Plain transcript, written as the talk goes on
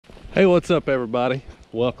Hey, what's up everybody?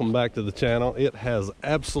 Welcome back to the channel. It has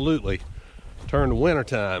absolutely turned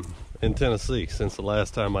wintertime in Tennessee since the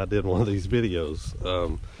last time I did one of these videos.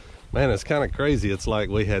 Man, it's kind of crazy. It's like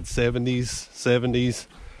we had 70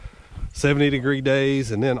 degree days,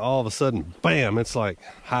 and then all of a sudden, bam, it's like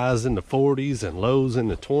highs in the 40s and lows in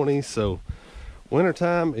the 20s. So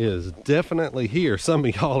wintertime is definitely here. Some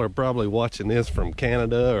of y'all are probably watching this from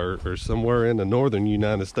Canada or somewhere in the northern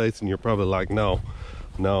United States, and you're probably like, no,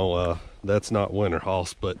 that's not winter,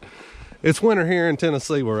 Hoss. But it's winter here in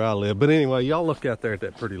Tennessee where I live. But anyway, y'all look out there at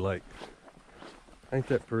that pretty lake. Ain't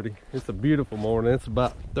that pretty? It's a beautiful morning. It's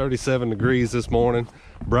about 37 degrees this morning.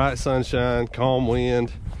 Bright sunshine, calm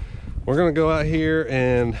wind. We're gonna go out here,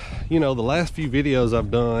 and you know, the last few videos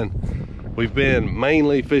I've done, we've been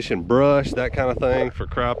mainly fishing brush, that kind of thing, for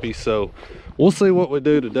crappie. So we'll see what we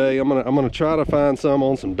do today. I'm gonna try to find some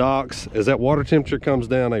on some docks. As that water temperature comes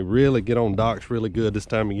down, they really get on docks really good this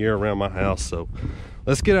time of year around my house. So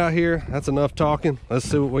let's get out here. That's enough talking. Let's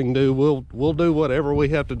see what we can do. We'll do whatever we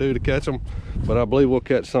have to do to catch them, but I believe we'll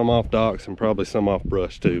catch some off docks and probably some off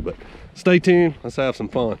brush too. But stay tuned. Let's have some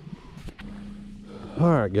fun. All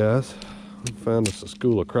right, guys, we found us a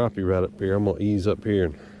school of crappie right up here. I'm gonna ease up here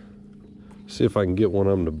and see if I can get one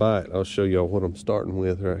of them to bite. I'll show y'all what I'm starting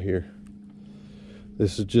with right here.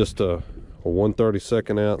 This is just a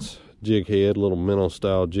 1/32 ounce jig head, little minnow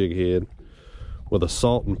style jig head with a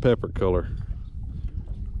salt and pepper color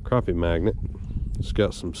crappie magnet. It's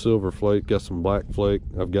got some silver flake, got some black flake.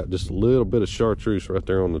 I've got just a little bit of chartreuse right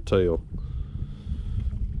there on the tail.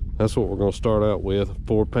 That's what we're gonna start out with.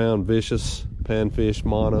 4-pound vicious panfish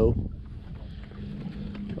mono.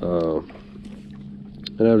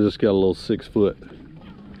 And I've just got a little 6-foot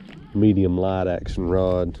medium light action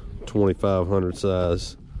rod, 2500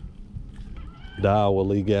 size Daiwa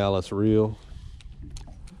Legalis reel.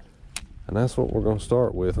 And that's what we're gonna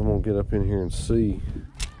start with. I'm gonna get up in here and see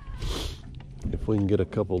if we can get a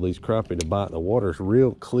couple of these crappie to bite. The water's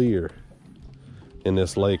real clear in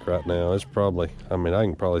this lake right now. It's probably, I mean, I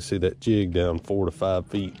can probably see that jig down 4 to 5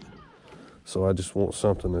 feet. So I just want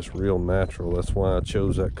something that's real natural. That's why I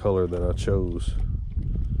chose that color that I chose.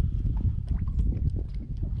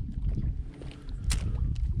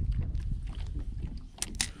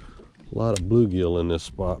 A lot of bluegill in this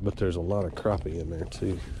spot, but there's a lot of crappie in there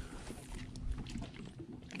too.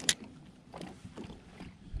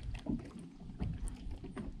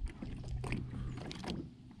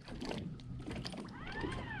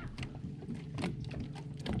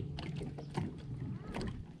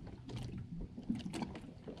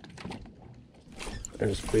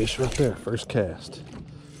 There's a fish right there, first cast.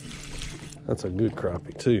 That's a good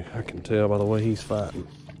crappie too. I can tell by the way he's fighting.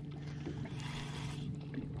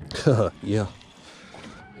 Yeah,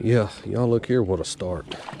 y'all look here, what a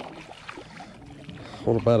start.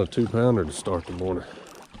 What about a 2-pounder to start the morning?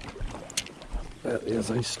 That is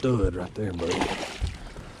a stud right there, buddy.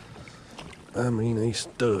 I mean a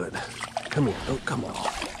stud. Come here, oh, come on.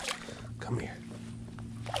 Come here.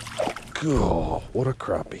 Oh, what a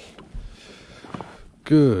crappie.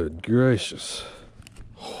 Good gracious.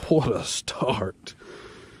 What a start.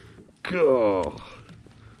 God.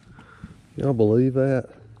 Y'all believe that?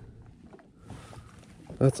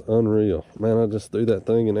 That's unreal. Man, I just threw that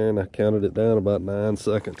thing in there and I counted it down about 9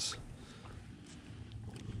 seconds.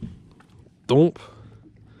 Thump.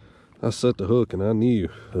 I set the hook and I knew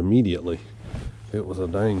immediately it was a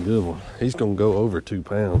dang good one. He's gonna go over 2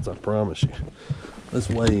 pounds, I promise you. Let's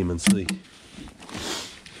weigh him and see.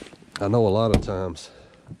 I know a lot of times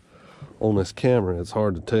on this camera it's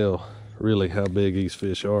hard to tell really how big these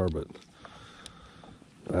fish are, but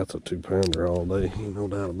that's a 2-pounder all day, ain't no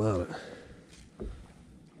doubt about it.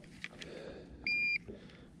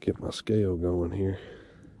 Get my scale going here.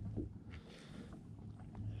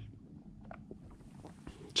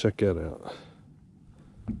 Check that out.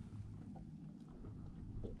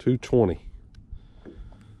 220.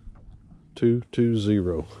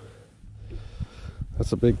 220.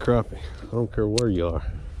 That's a big crappie. I don't care where you are.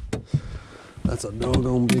 That's a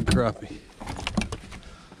doggone big crappie.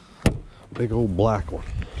 Big old black one.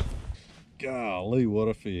 Golly, what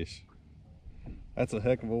a fish. That's a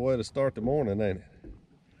heck of a way to start the morning, ain't it?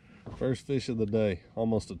 First fish of the day,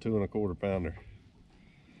 almost a 2 1/4 pounder.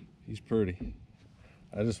 He's pretty.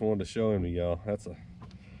 I just wanted to show him to y'all. That's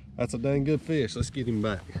a dang good fish. Let's get him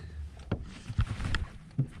back.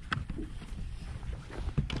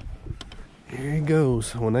 Here he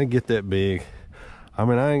goes. When they get that big, I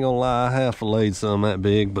mean, I ain't gonna lie, I have filleted some that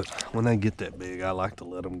big, but when they get that big, I like to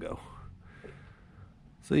let them go.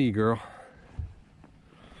 See you, girl.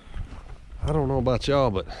 I don't know about y'all,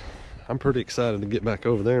 but I'm pretty excited to get back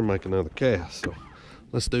over there and make another cast. So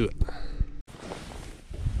Let's do it.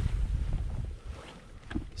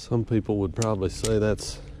 Some people would probably say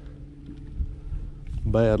that's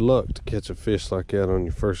bad luck to catch a fish like that on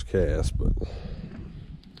your first cast, but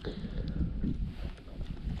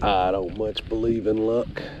I don't much believe in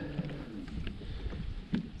luck.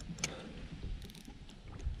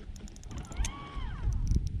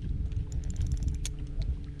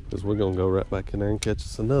 Because we're gonna go right back in there and catch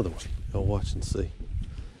us another one. Y'all watch and see.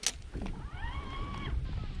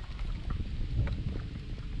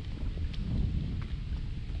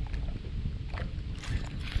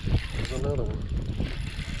 There's another one.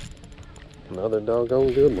 Another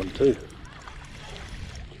doggone good one too.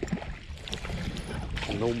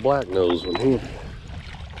 No black nose one here.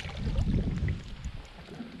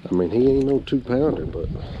 I mean, he ain't no 2-pounder, but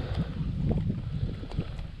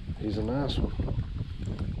he's a nice one.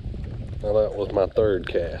 Now that was my third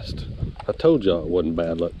cast. I told y'all it wasn't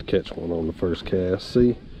bad luck to catch one on the first cast.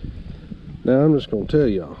 See? Now I'm just gonna tell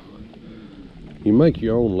y'all, you make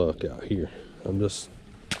your own luck out here. I'm just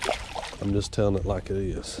telling it like it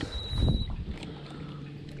is.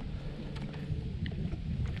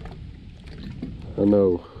 I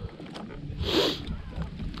know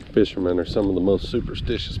fishermen are some of the most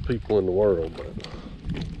superstitious people in the world, but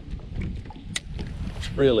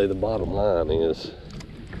really the bottom line is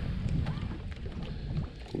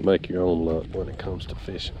you make your own luck when it comes to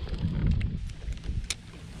fishing.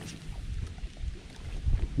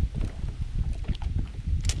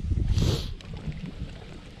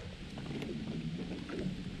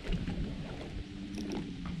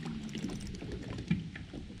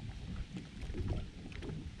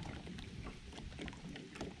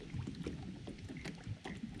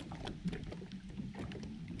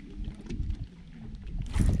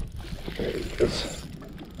 There he is.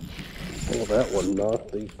 Oh, that one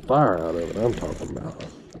knocked the fire out of it. I'm talking about.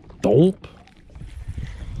 Thump.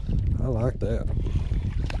 I like that.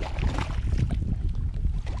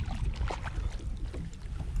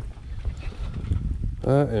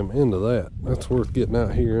 I am into that. That's worth getting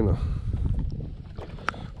out here in a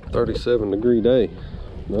 37-degree day.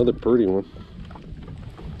 Another pretty one.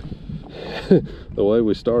 The way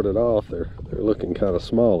we started off, they're looking kind of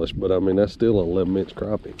smallish, but I mean that's still an 11-inch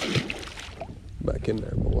crappie. Back in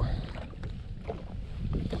there, boy.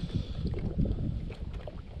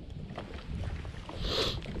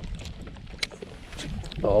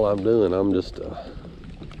 All I'm doing, I'm just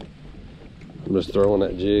throwing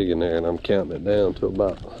that jig in there and I'm counting it down to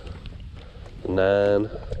about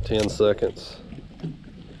 9-10 seconds,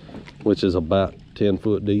 which is about 10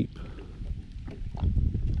 foot deep.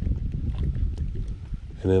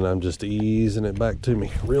 And then I'm just easing it back to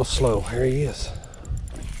me real slow. Here he is.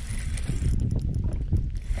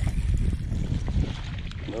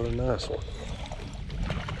 Another nice one.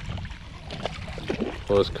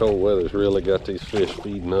 Well, this cold weather's really got these fish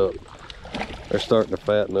feeding up. They're starting to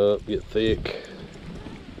fatten up, get thick.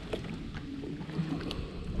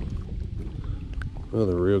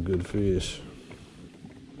 Another real good fish.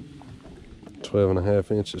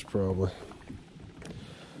 12.5 inches probably.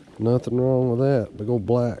 Nothing wrong with that. Big old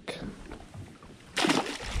black.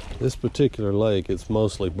 This particular lake, it's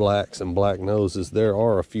mostly blacks and black noses. There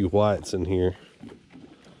are a few whites in here,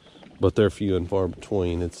 but they're few and far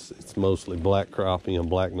between. It's mostly black crappie and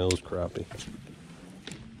black nose crappie.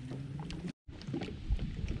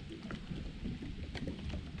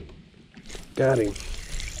 Got him.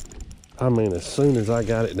 I mean, as soon as I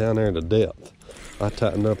got it down there to depth, I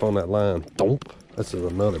tightened up on that line. Thump. This is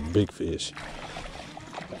another big fish.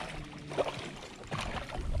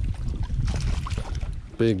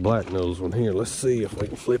 Big black nose one here. Let's see if we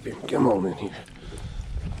can flip him. Come on in here.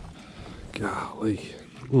 Golly.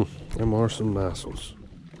 Them are some nice ones.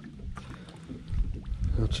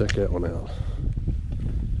 I'll check that one out.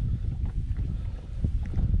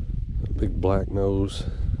 Big black nose.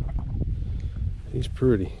 He's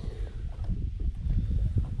pretty.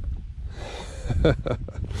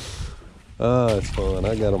 Ah, it's fun.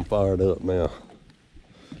 I got them fired up now.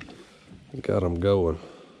 Got them going.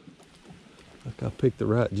 I picked the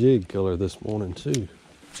right jig color this morning too.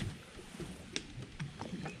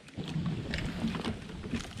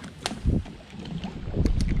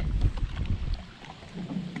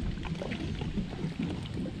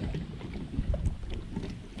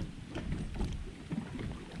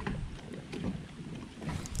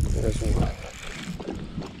 There's one.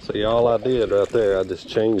 See, all I did right there, I just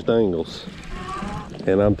changed angles.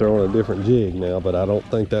 And I'm throwing a different jig now, but I don't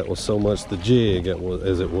think that was so much the jig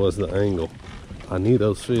as it was the angle. I knew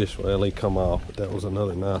those fish, well, they come off, but that was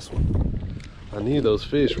another nice one. I knew those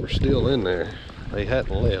fish were still in there. They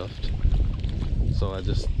hadn't left. So I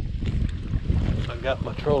got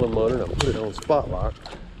my trolling motor and I put it on spot lock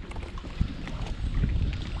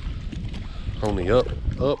on the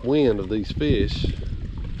upwind of these fish.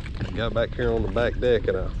 I got back here on the back deck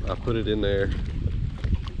and I put it in there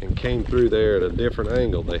and came through there at a different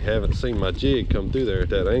angle. They haven't seen my jig come through there at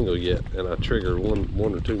that angle yet, and I triggered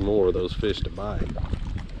one or two more of those fish to bite.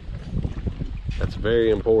 That's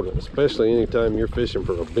very important, especially anytime you're fishing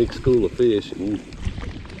for a big school of fish and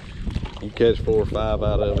you catch 4 or 5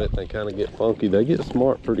 out of it and they kind of get funky. They get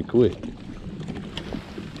smart pretty quick.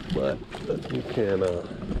 But you can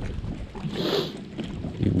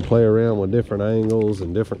play around with different angles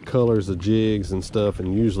and different colors of jigs and stuff,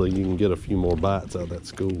 and usually you can get a few more bites out of that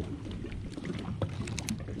school.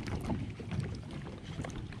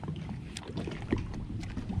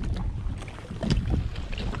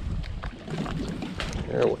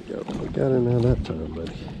 There we go. We got in there that time,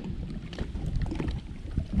 buddy.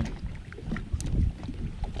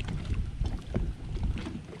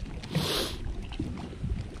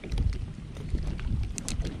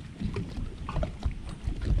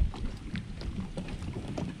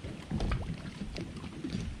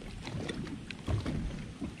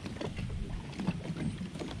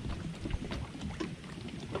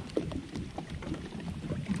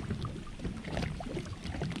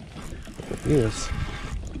 Yes.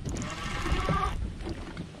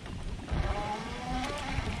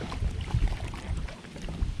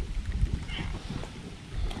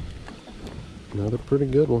 Another pretty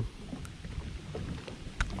good one.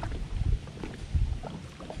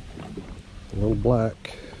 A little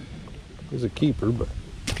black. He's a keeper, but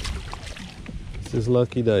it's his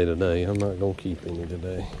lucky day today. I'm not gonna keep any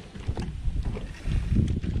today.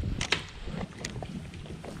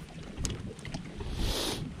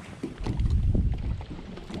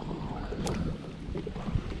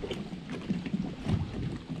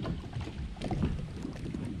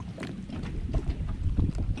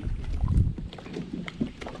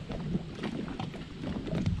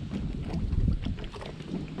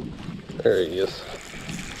 There he is.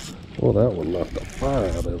 Well, that one knocked the fire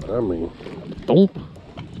out of it. I mean, thump.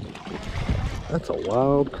 That's a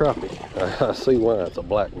wild crappie. I see why it's a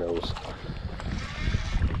black nose.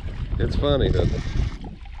 It's funny that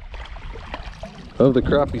of the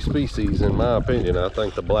crappie species, in my opinion, I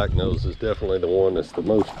think the black nose is definitely the one that's the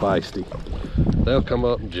most feisty. They'll come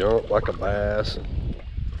up and jump like a bass.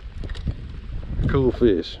 Cool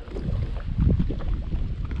fish.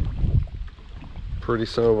 Pretty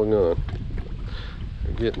son of a gun.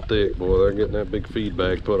 They're getting thick, boy. They're getting that big feed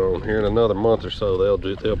bag put on. Here in another month or so, they'll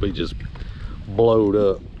be just blowed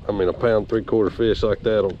up. I mean, a 1 3/4 fish like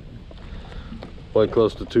that'll weigh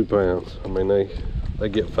close to 2 pounds. I mean, they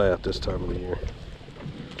get fat this time of the year.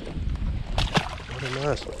 What a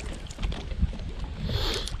nice one.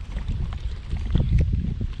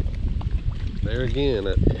 There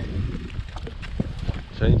again,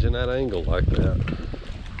 changing that angle like that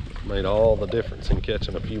made all the difference in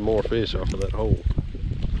catching a few more fish off of that hole.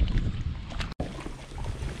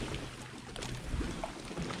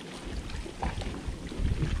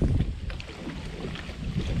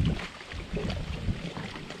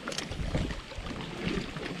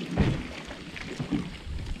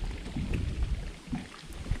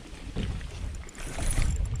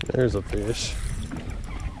 There's a fish.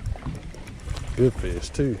 Good fish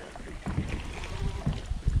too.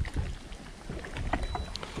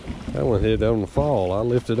 That one hit on the fall. I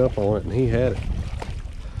lifted up on it and he had it.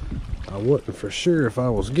 I wasn't for sure if I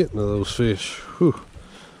was getting to those fish. Whew,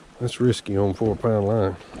 that's risky on 4-pound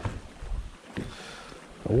line.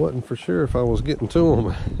 I wasn't for sure if I was getting to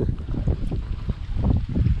them.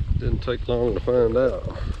 Didn't take long to find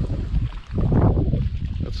out.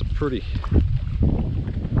 That's a pretty,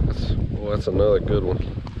 that's another good one.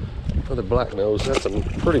 Another black nose. That's a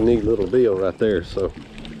pretty neat little deal right there. So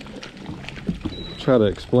try to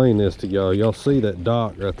explain this to y'all. Y'all see that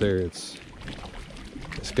dock right there? It's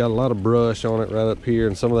got a lot of brush on it right up here,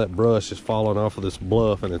 and some of that brush is falling off of this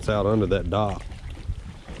bluff and it's out under that dock.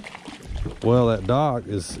 Well, that dock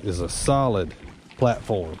is a solid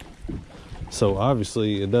platform, so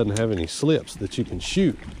obviously it doesn't have any slips that you can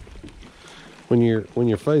shoot. When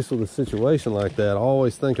you're faced with a situation like that,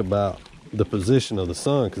 always think about the position of the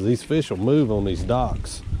sun, because these fish will move on these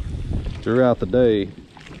docks throughout the day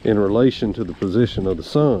in relation to the position of the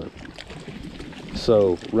sun.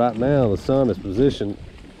 So right now the sun is positioned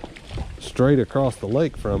straight across the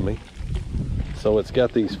lake from me, so it's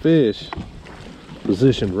got these fish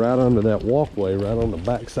positioned right under that walkway right on the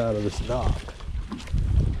back side of this dock.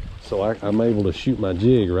 So I'm able to shoot my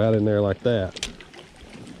jig right in there like that.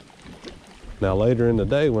 Now later in the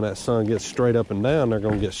day, when that sun gets straight up and down, they're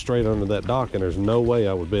going to get straight under that dock, and there's no way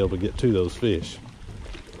I would be able to get to those fish.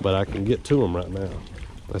 but I can get to them right now.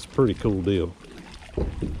 That's a pretty cool deal.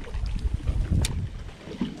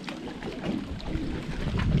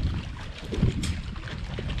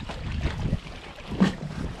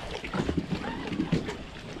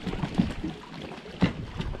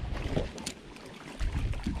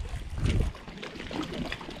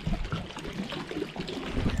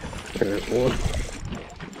 There's one.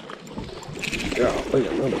 Golly,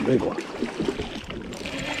 another big one.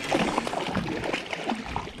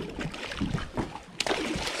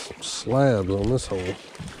 Some slabs on this hole.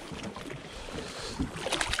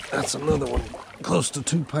 That's another one close to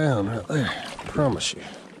 2 pounds right there. I promise you.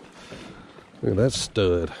 Look at that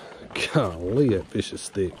stud. Golly, that fish is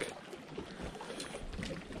thick.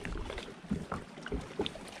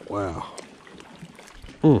 Wow.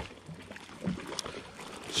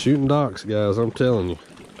 Shooting docks, guys, I'm telling you.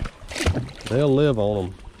 They'll live on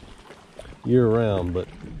them year round, but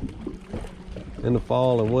in the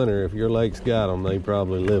fall and winter, if your lake's got them, they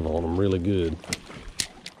probably live on them really good.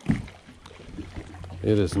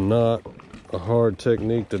 It is not a hard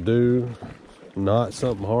technique to do, not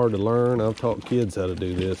something hard to learn. I've taught kids how to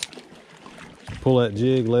do this. Pull that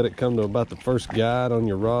jig, let it come to about the first guide on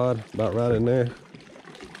your rod, about right in there.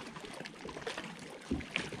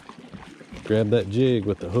 Grab that jig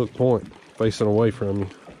with the hook point facing away from you.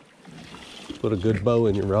 Put a good bow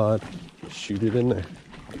in your rod, shoot it in there.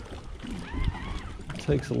 It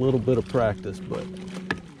takes a little bit of practice, but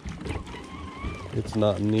it's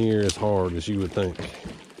not near as hard as you would think.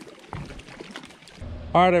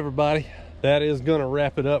 All right, everybody, that is gonna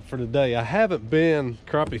wrap it up for today. I haven't been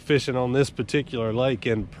crappie fishing on this particular lake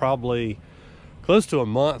in probably close to a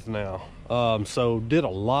month now. So did a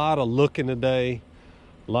lot of looking today.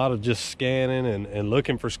 A lot of just scanning and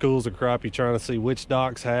looking for schools of crappie, trying to see which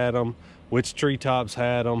docks had them, which treetops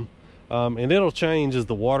had them. And it'll change as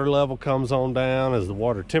the water level comes on down, as the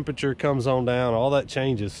water temperature comes on down, all that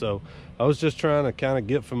changes. So I was just trying to kind of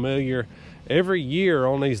get familiar. Every year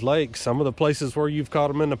on these lakes, some of the places where you've caught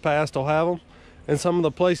them in the past will have them, and some of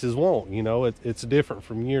the places won't. You know, it's different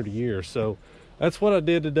from year to year. So that's what I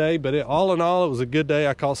did today. But all in all, it was a good day.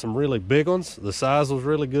 I caught some really big ones. The size was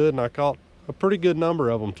really good, and I caught a pretty good number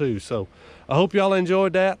of them too. So I hope y'all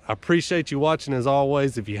enjoyed that. I appreciate you watching as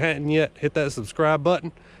always. If you hadn't yet, hit that subscribe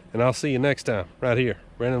button, and I'll see you next time right here,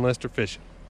 Brandon Lester Fishing.